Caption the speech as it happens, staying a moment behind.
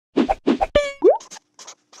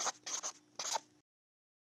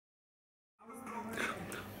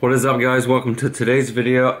What is up, guys? Welcome to today's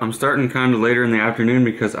video. I'm starting kind of later in the afternoon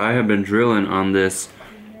because I have been drilling on this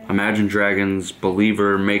Imagine Dragons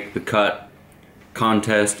Believer Make the Cut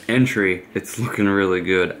contest entry. It's looking really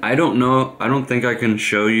good. I don't think I can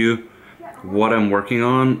show you what I'm working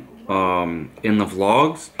on in the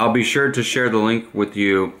vlogs. I'll be sure to share the link with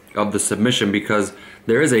you of the submission because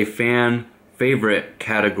there is a fan favorite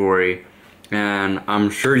category and I'm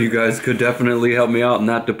sure you guys could definitely help me out in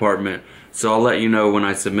that department. So I'll let you know when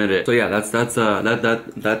I submit it. So yeah, that.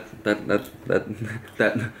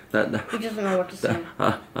 He doesn't know what to say.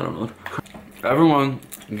 I don't know. Everyone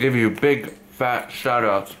give you big fat shout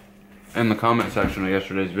outs in the comment section of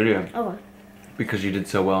yesterday's video. Oh. Because you did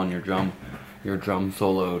so well in your drum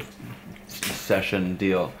solo session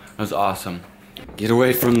deal. It was awesome. Get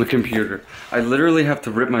away from the computer. I literally have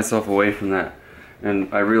to rip myself away from that. And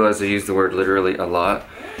I realize I use the word literally a lot.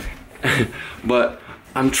 But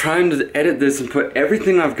I'm trying to edit this and put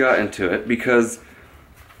everything I've got into it because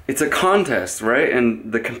it's a contest, right?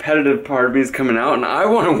 And the competitive part of me is coming out and I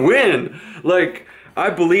want to win. Like, I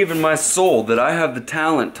believe in my soul that I have the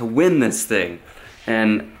talent to win this thing.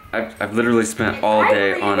 And I've literally spent all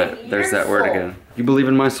day on it. There's that word again. You believe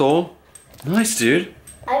in my soul? Nice, dude.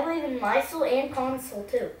 I believe in my soul and Con's soul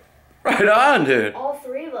too. Right on, dude. All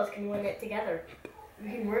three of us can win it together. We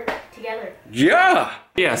can work together. Yeah!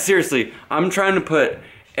 Yeah, seriously, I'm trying to put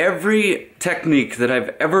every technique that I've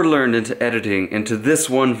ever learned into editing into this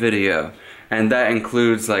one video. And that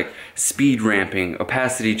includes like speed ramping,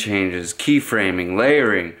 opacity changes, keyframing,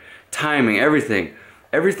 layering, timing, everything.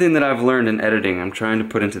 Everything that I've learned in editing, I'm trying to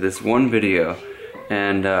put into this one video.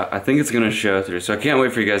 And I think it's gonna show through, so I can't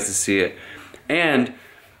wait for you guys to see it. And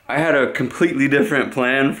I had a completely different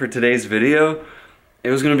plan for today's video. It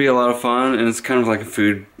was gonna be a lot of fun, and it's kind of like a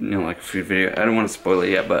food, like a food video. I don't want to spoil it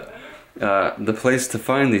yet, but the place to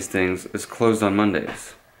find these things is closed on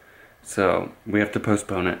Mondays, so we have to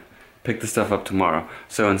postpone it. Pick the stuff up tomorrow.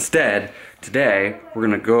 So instead, today we're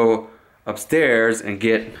gonna go upstairs and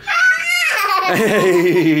get.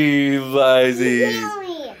 Hey, Lizzie.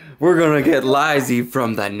 We're gonna get Lizzie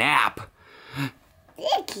from the nap.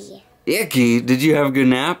 Icky. Icky? Did you have a good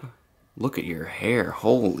nap? Look at your hair.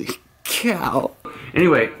 Holy cow.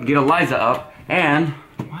 Anyway, get Eliza up, and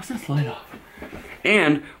why is this light off?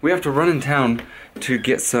 And we have to run in town to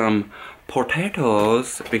get some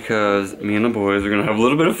potatoes because me and the boys are gonna have a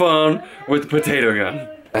little bit of fun with the potato gun.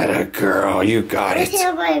 Atta girl, you got it. Is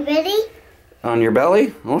my belly? On your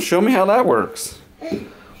belly? Well, show me how that works.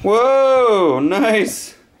 Whoa,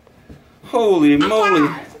 nice. Holy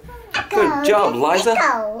moly. Good job, Liza.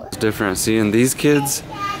 It's different seeing these kids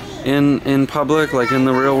in public, like in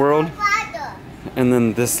the real world. And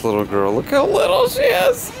then this little girl, look how little she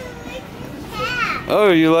is.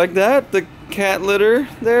 Oh, you like that? The cat litter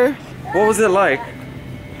there? What was it like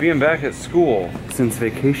being back at school since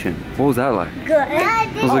vacation? What was that like? Good.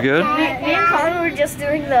 Was it good? Me and Con were just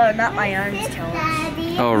doing the Not My Arms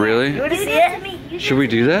challenge. Oh, really? You want to see it? Should we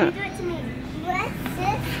do that?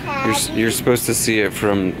 You're supposed to see it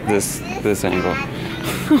from this angle.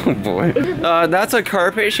 Oh boy. That's a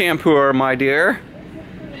carpet shampooer, my dear.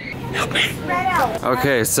 Help me.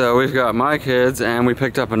 Okay, so we've got my kids and we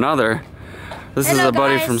picked up another. This is a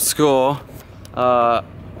buddy from school.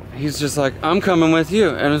 He's just like, I'm coming with you.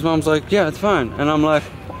 And his mom's like, yeah, it's fine. And I'm like,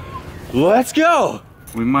 let's go.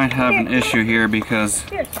 We might have an issue here because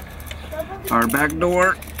our back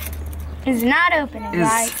door is not opening,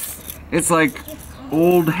 guys. It's like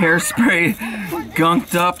old hairspray,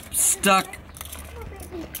 gunked up, stuck.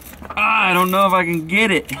 I don't know if I can get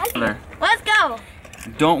it. Let's go.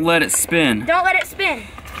 Don't let it spin. Don't let it spin.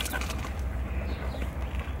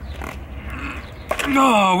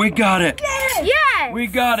 No, we got it. Yes. We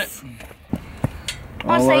got it.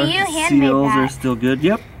 Oh, so you handmade seals that. are still good.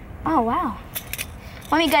 Yep. Oh, wow.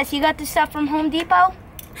 Let me guess, you got this stuff from Home Depot?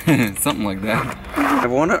 Something like that. I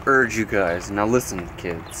want to urge you guys, now listen,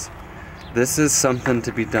 kids. This is something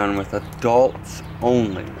to be done with adults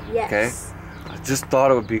only. Yes. Okay? I just thought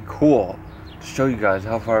it would be cool to show you guys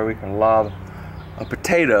how far we can lob a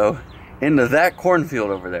potato into that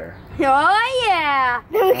cornfield over there. Oh yeah!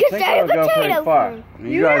 Then we can start a potato farm.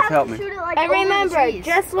 You guys help me. I remember,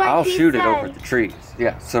 just like I'll shoot it said. over the trees.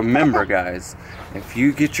 Yeah, so remember guys, if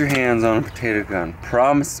you get your hands on a potato gun,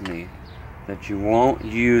 promise me that you won't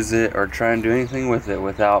use it or try and do anything with it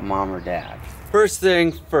without mom or dad. First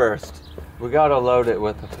thing first, we gotta load it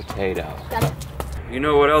with a potato. You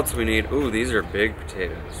know what else we need? Ooh, these are big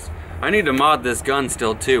potatoes. I need to mod this gun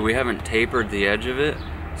still too. We haven't tapered the edge of it,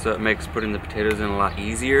 so it makes putting the potatoes in a lot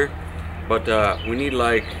easier. But we need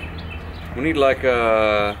like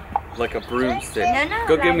a broomstick. No,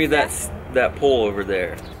 Go give me that pole over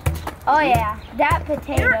there. Oh yeah, that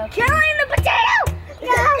potato. You're killing the potato!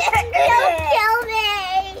 No, don't kill me!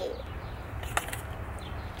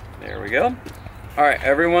 There we go. Alright,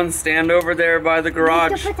 everyone stand over there by the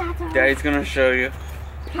garage. Daddy's gonna show you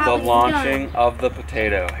the launching of the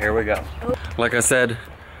potato. Here we go. Like I said,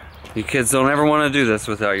 you kids don't ever want to do this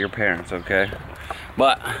without your parents, okay?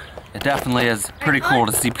 But it definitely is pretty cool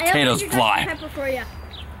to see potatoes fly.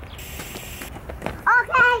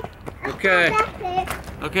 Okay.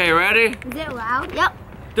 Okay, ready? Is it loud? Yep.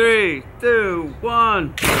 3, 2,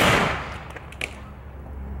 1.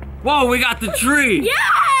 Whoa, we got the tree! Yeah!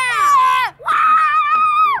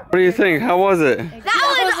 What do you think? How was it? That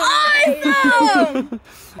was awesome!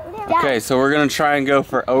 Okay, so we're gonna try and go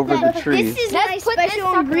for over the trees. This is my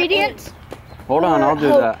special ingredient. Hold on, I'll do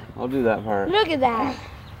that. I'll do that part. Look at that.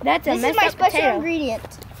 That's a This is my special ingredient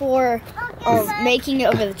for making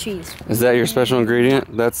it over the cheese. Is that your special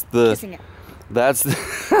ingredient? That's the. Kissing it. That's the.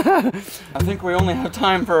 I think we only have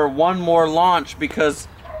time for one more launch because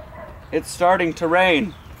it's starting to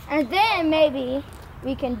rain. And then maybe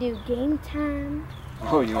we can do game time.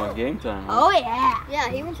 Oh, you want game time? Huh? Oh yeah. Yeah,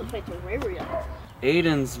 he wants to play terraria.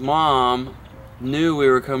 Aiden's mom knew we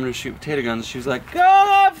were coming to shoot potato guns. She was like, "Go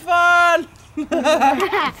have fun!"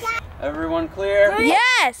 Everyone clear?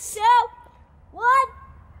 Yes. 2, 1.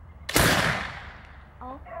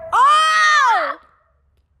 Oh!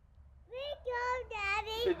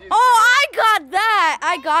 Oh, I got that.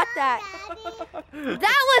 I got that. That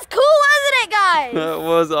was cool, wasn't it, guys? That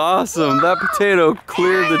was awesome. That potato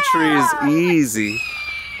cleared the trees easy.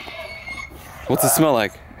 What's it smell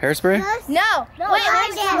like? Hairspray? No. Wait, I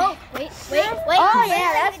smoke. Wait. Oh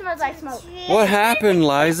yeah, that smells like smoke. What happened,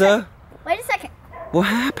 Liza? Wait a second. What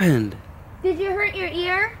happened? Did you hurt your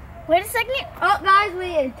ear? Wait a second. Oh,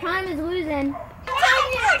 guys, time is losing.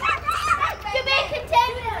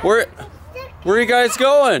 Where are you guys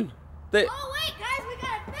going? Oh wait, guys, we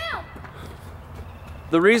gotta film.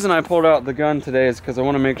 The reason I pulled out the gun today is because I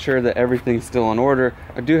want to make sure that everything's still in order.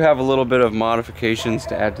 I do have a little bit of modifications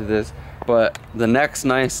to add to this, but the next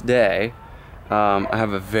nice day, I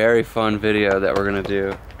have a very fun video that we're gonna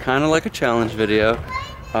do, kind of like a challenge video,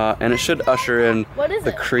 and it should usher in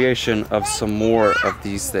the creation of some more of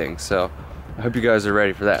these things. So I hope you guys are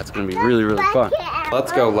ready for that. It's gonna be really, really fun.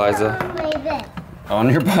 Let's go, Liza. On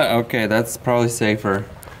your butt. Okay, that's probably safer.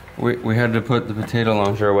 We had to put the potato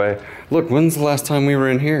launcher away. Look, when's the last time we were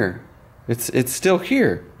in here? It's still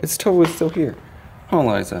here. It's totally still here. Oh,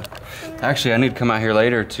 Liza. Actually, I need to come out here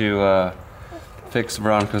later to fix.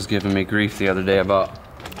 Veronica's giving me grief the other day about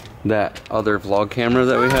that other vlog camera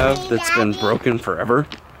that we have that's been broken forever.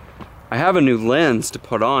 I have a new lens to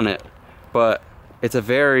put on it, but it's a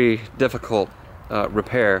very difficult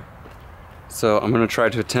repair. So I'm gonna try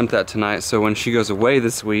to attempt that tonight, so when she goes away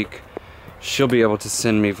this week, she'll be able to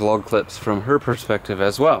send me vlog clips from her perspective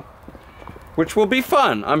as well, which will be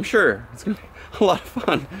fun, I'm sure. It's gonna be a lot of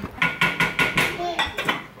fun.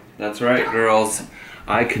 That's right, girls.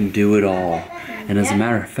 I can do it all. And as a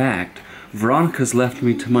matter of fact, Veronica's left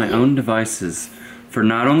me to my own devices for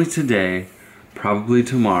not only today, probably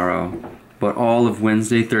tomorrow, but all of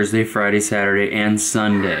Wednesday, Thursday, Friday, Saturday, and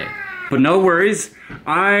Sunday. But no worries,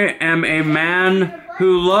 I am a man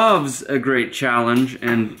who loves a great challenge,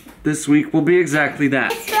 and this week will be exactly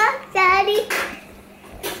that. Daddy.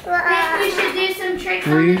 Think we should do some tricks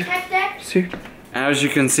on the tech deck? See? As you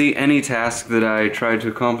can see, any task that I tried to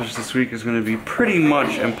accomplish this week is going to be pretty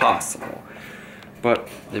much impossible. But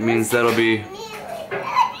it means that'll be...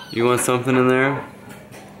 You want something in there?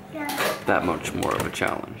 That much more of a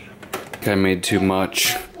challenge. I made too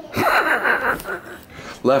much.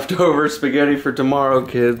 Leftover spaghetti for tomorrow,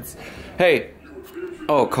 kids. Hey!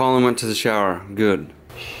 Oh, Colin went to the shower. Good.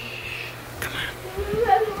 Come on.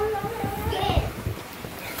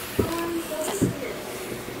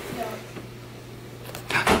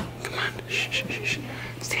 Come on. Shh, shh, shh, shh.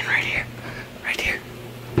 Stand right here. Right here.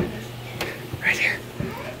 Right here.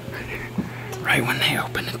 Right here. Right when they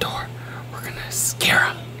open the door, we're gonna scare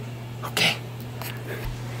them. Okay?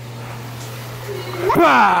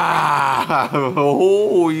 Ah!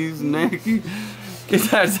 Oh, he's naked. Get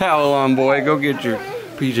that towel on, boy. Go get your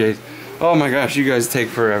PJs. Oh my gosh, you guys take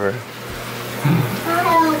forever.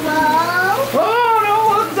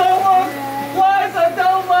 Oh, don't look,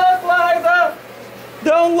 Liza!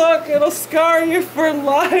 Don't look, it'll scar you for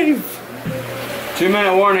life.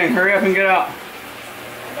 2-minute warning, hurry up and get out.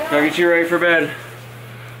 Gotta get you ready for bed.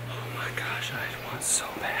 Oh my gosh, I want so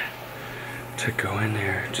bad to go in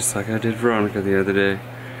there, just like I did Veronica the other day,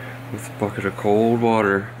 with a bucket of cold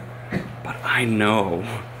water. But I know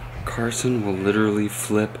Carson will literally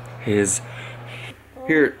flip his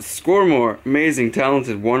Here, score more. Amazing,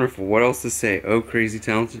 talented, wonderful. What else to say? Oh, crazy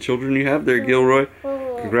talented children you have there, Gilroy.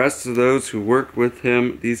 Congrats to those who worked with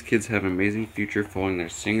him. These kids have an amazing future following their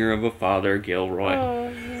singer of a father,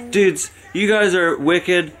 Gilroy. Dudes, you guys are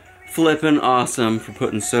wicked, flippin' awesome for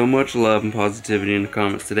putting so much love and positivity in the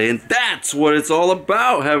comments today. And that's what it's all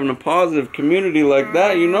about, having a positive community like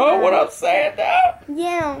that. You know what I'm saying now?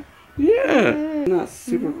 Yeah. Yeah. Isn't that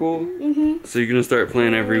super cool? So you're gonna start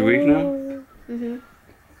playing every week now?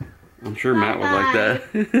 I'm sure Matt would like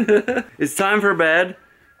that. It's time for bed.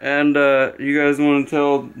 And you guys want to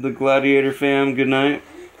tell the Gladiator fam good night?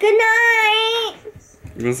 Good night.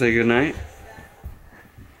 You want to say good night?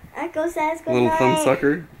 Echo says good Little night.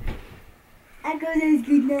 thumbsucker. Echo says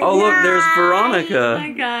good night. Oh look, there's Veronica.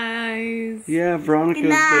 Hi guys. Yeah, Veronica's Good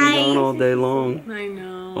been night. gone all day long. I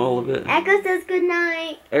know. All of it. Echo says good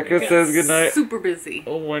night. Echo says good night. Super busy.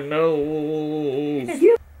 Oh, I know.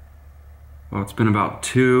 Well, it's been about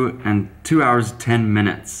 2 hours 10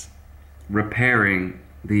 minutes repairing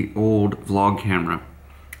the old vlog camera,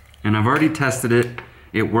 and I've already tested it.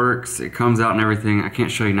 It works, it comes out and everything. I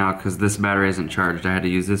can't show you now because this battery isn't charged. I had to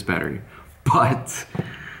use this battery. But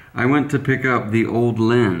I went to pick up the old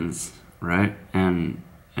lens, right, and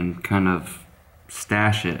kind of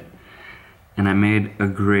stash it, and I made a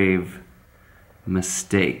grave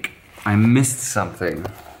mistake. I missed something,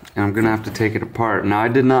 and I'm gonna have to take it apart. Now, I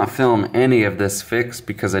did not film any of this fix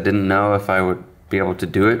because I didn't know if I would be able to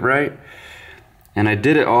do it right. And I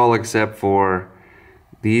did it all except for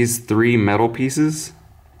these 3 metal pieces.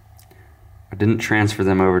 I didn't transfer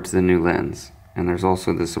them over to the new lens. And there's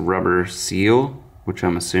also this rubber seal, which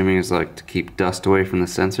I'm assuming is like to keep dust away from the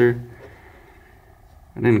sensor.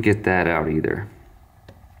 I didn't get that out either.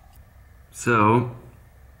 So,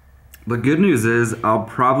 the good news is I'll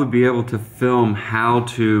probably be able to film how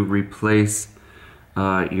to replace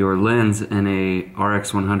your lens in a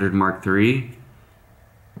RX100 Mark III,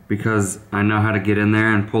 because I know how to get in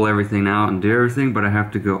there and pull everything out and do everything, but I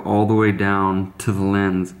have to go all the way down to the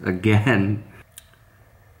lens again.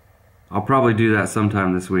 I'll probably do that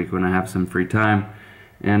sometime this week when I have some free time.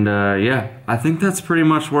 And yeah, I think that's pretty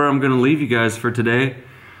much where I'm gonna leave you guys for today.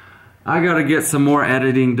 I gotta get some more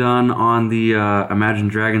editing done on the Imagine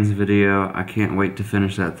Dragons video. I can't wait to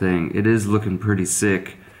finish that thing. It is looking pretty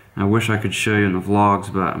sick. I wish I could show you in the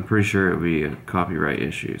vlogs, but I'm pretty sure it would be a copyright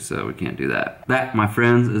issue, so we can't do that. That, my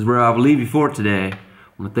friends, is where I will leave you for today. I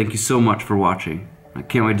want to thank you so much for watching. I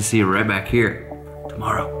can't wait to see you right back here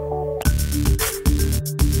tomorrow.